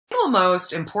single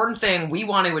most important thing we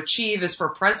want to achieve is for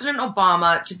President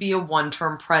Obama to be a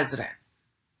one-term president.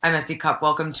 I'm Essie Cupp.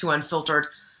 Welcome to Unfiltered.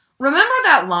 Remember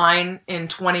that line in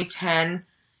 2010?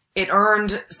 It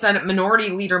earned Senate Minority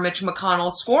Leader Mitch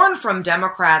McConnell scorn from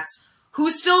Democrats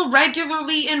who still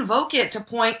regularly invoke it to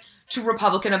point to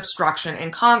Republican obstruction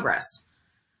in Congress.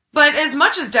 But as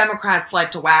much as Democrats like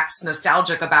to wax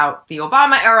nostalgic about the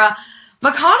Obama era,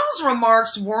 McConnell's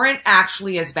remarks weren't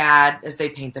actually as bad as they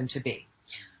paint them to be.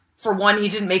 For one, he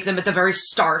didn't make them at the very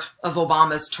start of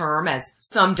Obama's term, as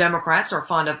some Democrats are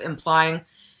fond of implying.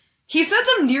 He said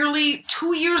them nearly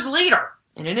 2 years later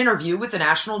in an interview with the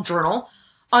National Journal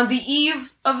on the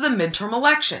eve of the midterm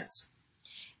elections.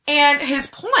 And his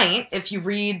point, if you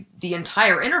read the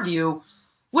entire interview,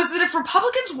 was that if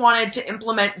Republicans wanted to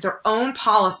implement their own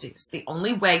policies, the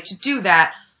only way to do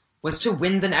that was to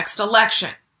win the next election,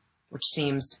 which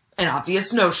seems an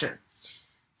obvious notion.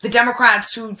 The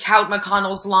Democrats who tout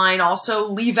McConnell's line also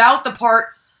leave out the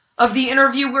part of the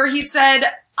interview where he said,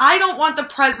 "I don't want the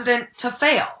president to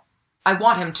fail. I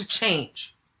want him to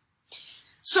change."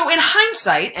 So in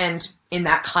hindsight, and in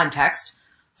that context,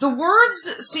 the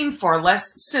words seem far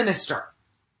less sinister.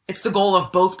 It's the goal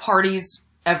of both parties,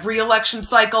 every election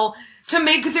cycle, to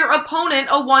make their opponent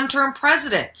a one-term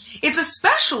president. It's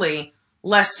especially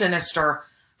less sinister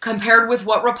compared with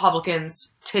what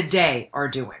Republicans today are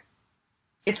doing.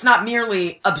 It's not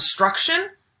merely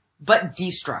obstruction, but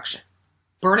destruction,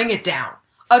 burning it down,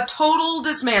 a total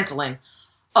dismantling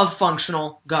of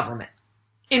functional government.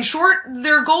 In short,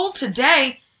 their goal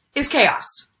today is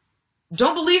chaos.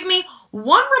 Don't believe me?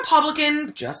 One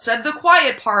Republican just said the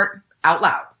quiet part out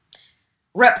loud.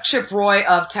 Rep. Chip Roy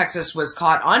of Texas was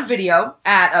caught on video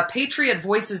at a Patriot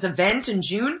Voices event in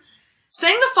June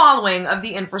saying the following of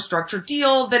the infrastructure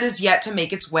deal that is yet to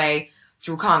make its way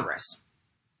through Congress.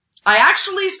 "I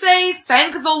actually say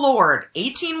thank the Lord,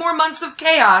 18 more months of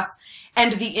chaos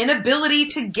and the inability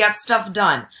to get stuff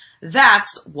done.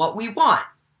 That's what we want."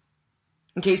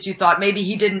 In case you thought maybe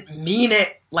he didn't mean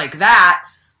it like that,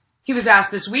 he was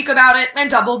asked this week about it and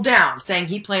doubled down, saying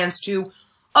he plans to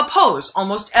oppose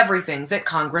almost everything that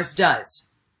Congress does.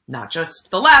 Not just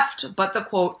the left, but the,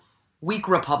 quote, weak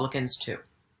Republicans too.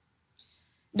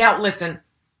 Now listen,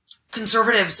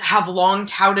 conservatives have long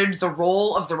touted the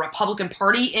role of the Republican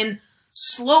Party in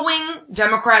slowing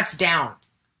Democrats down.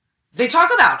 They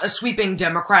talk about a sweeping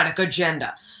Democratic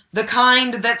agenda, the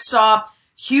kind that saw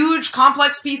huge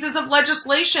complex pieces of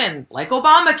legislation, like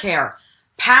Obamacare,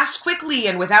 passed quickly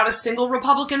and without a single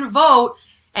Republican vote,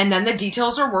 and then the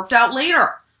details are worked out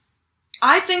later.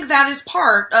 I think that is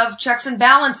part of checks and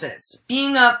balances,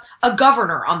 being a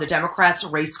governor on the Democrats'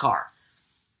 race car.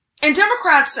 And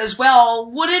Democrats as well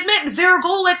would admit their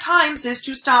goal at times is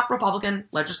to stop Republican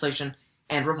legislation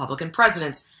and Republican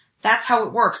presidents. That's how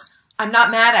it works. I'm not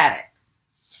mad at it.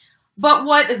 But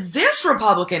what this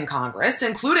Republican Congress,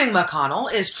 including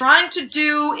McConnell, is trying to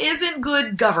do isn't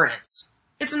good governance.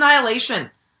 It's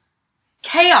annihilation.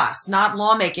 Chaos, not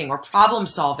lawmaking or problem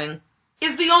solving,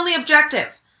 is the only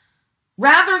objective.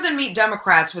 Rather than meet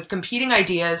Democrats with competing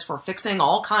ideas for fixing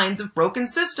all kinds of broken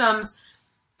systems,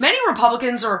 many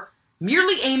Republicans are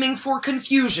merely aiming for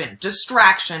confusion,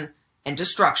 distraction, and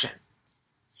destruction.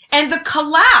 And the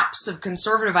collapse of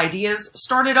conservative ideas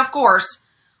started, of course,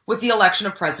 with the election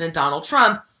of President Donald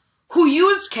Trump, who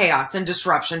used chaos and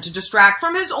disruption to distract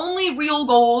from his only real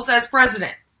goals as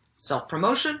president: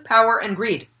 self-promotion, power, and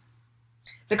greed.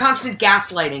 The constant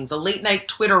gaslighting, the late-night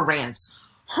Twitter rants,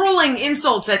 hurling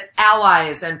insults at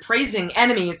allies and praising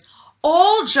enemies,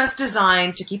 all just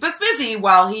designed to keep us busy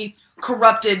while he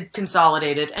corrupted,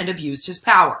 consolidated, and abused his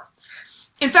power.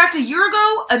 In fact, a year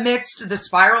ago, amidst the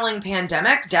spiraling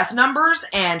pandemic, death numbers,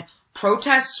 and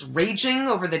protests raging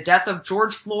over the death of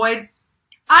George Floyd,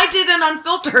 I did an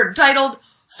Unfiltered titled,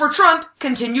 "For Trump,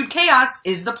 Continued Chaos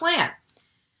is the Plan."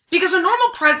 Because a normal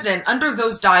president under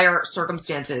those dire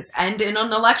circumstances and in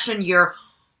an election year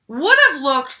would have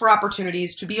looked for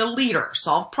opportunities to be a leader,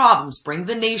 solve problems, bring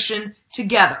the nation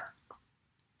together.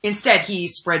 Instead, he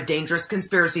spread dangerous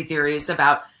conspiracy theories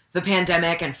about the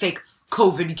pandemic and fake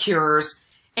COVID cures,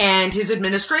 and his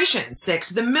administration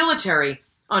sicked the military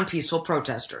on peaceful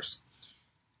protesters.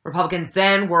 Republicans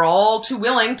then were all too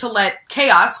willing to let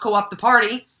chaos co-opt the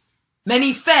party.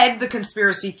 Many fed the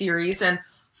conspiracy theories, and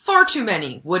far too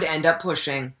many would end up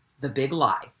pushing the big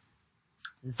lie.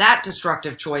 That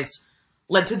destructive choice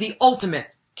led to the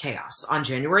ultimate chaos on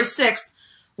January 6th,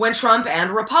 when Trump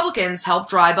and Republicans helped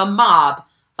drive a mob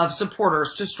of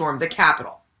supporters to storm the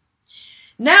Capitol.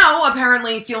 Now,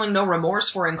 apparently feeling no remorse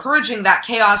for encouraging that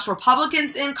chaos,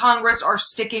 Republicans in Congress are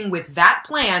sticking with that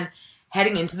plan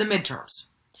heading into the midterms.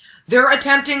 They're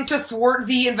attempting to thwart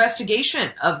the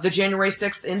investigation of the January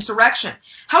 6th insurrection.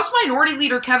 House Minority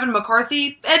Leader Kevin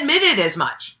McCarthy admitted as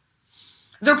much.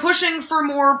 They're pushing for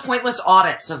more pointless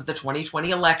audits of the 2020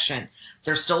 election.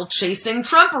 They're still chasing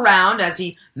Trump around as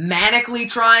he manically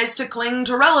tries to cling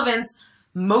to relevance,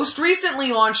 most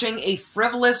recently launching a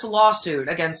frivolous lawsuit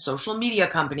against social media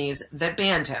companies that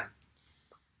banned him.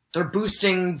 They're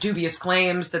boosting dubious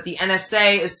claims that the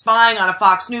NSA is spying on a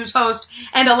Fox News host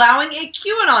and allowing a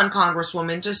QAnon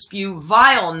congresswoman to spew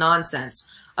vile nonsense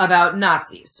about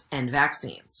Nazis and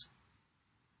vaccines.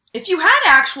 If you had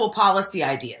actual policy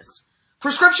ideas,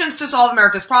 prescriptions to solve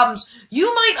America's problems,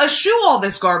 you might eschew all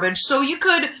this garbage so you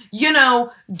could,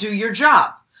 do your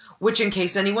job, which, in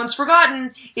case anyone's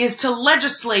forgotten, is to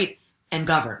legislate and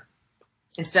govern.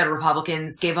 Instead,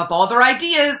 Republicans gave up all their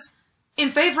ideas in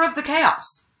favor of the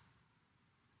chaos.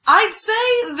 I'd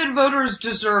say that voters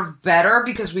deserve better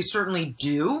because we certainly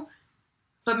do,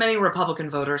 but many Republican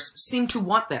voters seem to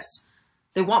want this.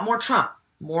 They want more Trump,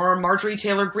 more Marjorie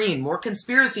Taylor Greene, more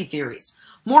conspiracy theories,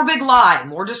 more big lie,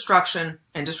 more destruction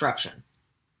and disruption.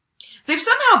 They've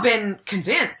somehow been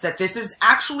convinced that this is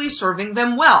actually serving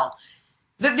them well,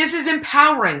 that this is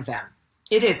empowering them.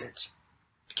 It isn't.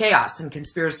 Chaos and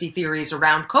conspiracy theories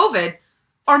around COVID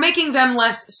are making them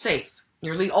less safe.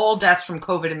 Nearly all deaths from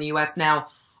COVID in the U.S. now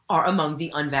are among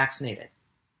the unvaccinated.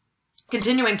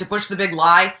 Continuing to push the big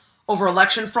lie over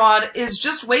election fraud is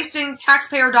just wasting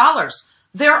taxpayer dollars,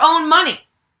 their own money,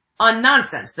 on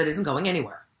nonsense that isn't going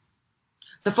anywhere.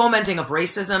 The fomenting of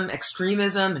racism,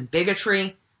 extremism, and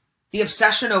bigotry, the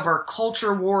obsession over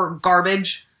culture war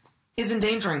garbage, is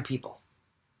endangering people.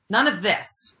 None of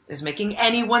this is making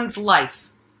anyone's life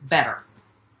better.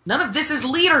 None of this is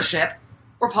leadership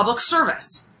or public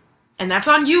service. And that's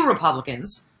on you,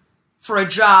 Republicans, for a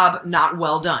job not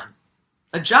well done.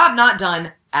 A job not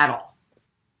done at all.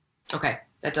 Okay,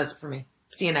 that does it for me.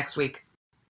 See you next week.